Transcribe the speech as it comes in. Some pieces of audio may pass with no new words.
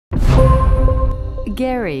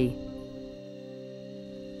Gary.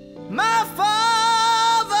 My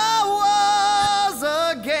father was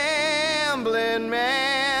a gambling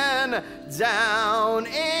man down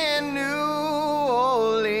in New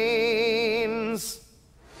Orleans.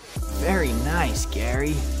 Very nice,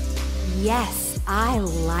 Gary. Yes, I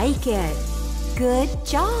like it. Good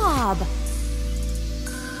job.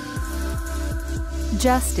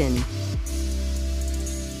 Justin.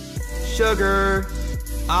 Sugar,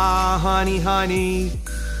 ah honey, honey,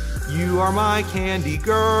 you are my candy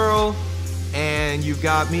girl, and you've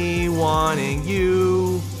got me wanting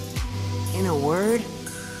you. In a word,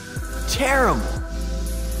 terrible.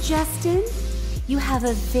 Justin, you have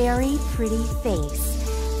a very pretty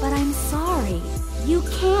face, but I'm sorry, you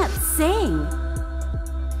can't sing.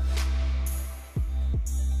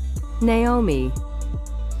 Naomi.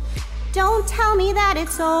 Don't tell me that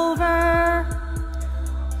it's over,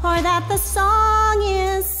 or that the song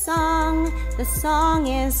is sung. The song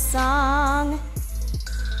is sung.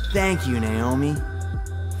 Thank you, Naomi.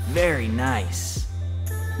 Very nice.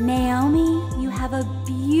 Naomi, you have a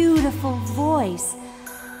beautiful voice,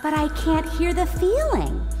 but I can't hear the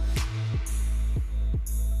feeling.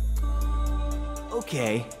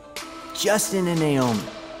 Okay, Justin and Naomi,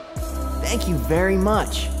 thank you very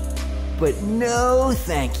much, but no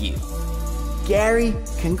thank you. Gary,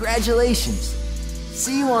 congratulations.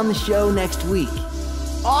 See you on the show next week.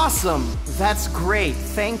 Awesome! That's great,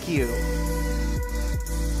 thank you.